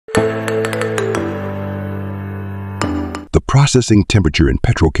processing temperature in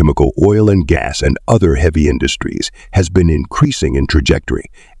petrochemical, oil and gas, and other heavy industries has been increasing in trajectory,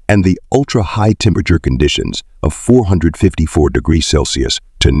 and the ultra-high temperature conditions of 454 degrees Celsius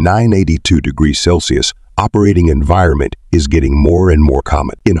to 982 degrees Celsius operating environment is getting more and more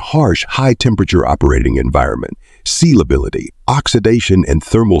common. In harsh, high-temperature operating environment, sealability, oxidation, and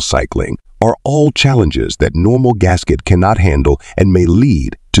thermal cycling are all challenges that normal gasket cannot handle and may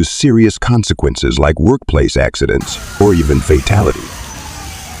lead to serious consequences like workplace accidents or even fatality.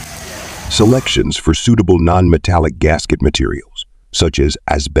 Selections for suitable non-metallic gasket materials, such as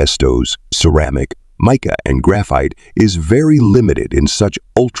asbestos, ceramic, mica, and graphite, is very limited in such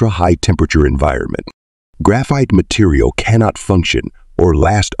ultra-high temperature environment. Graphite material cannot function or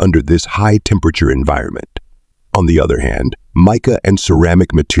last under this high temperature environment. On the other hand, mica and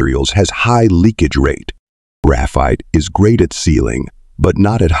ceramic materials has high leakage rate. Graphite is great at sealing, but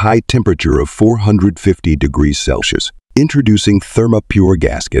not at high temperature of 450 degrees Celsius. Introducing THERMa-PUR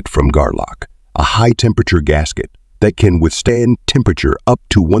gasket from Garlock, a high-temperature gasket that can withstand temperature up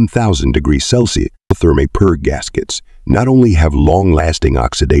to 1000 degrees Celsius. THERMa-PUR gaskets not only have long-lasting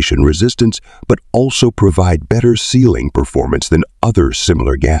oxidation resistance, but also provide better sealing performance than other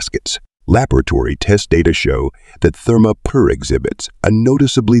similar gaskets. Laboratory test data show that THERMa-PUR exhibits a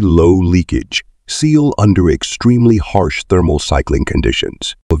noticeably low leakage, seal under extremely harsh thermal cycling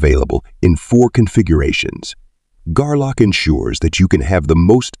conditions. Available in 4 configurations. Garlock ensures that you can have the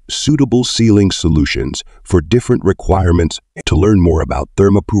most suitable sealing solutions for different requirements. To learn more about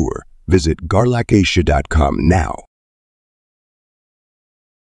THERMa-PUR, visit garlockasia.com now.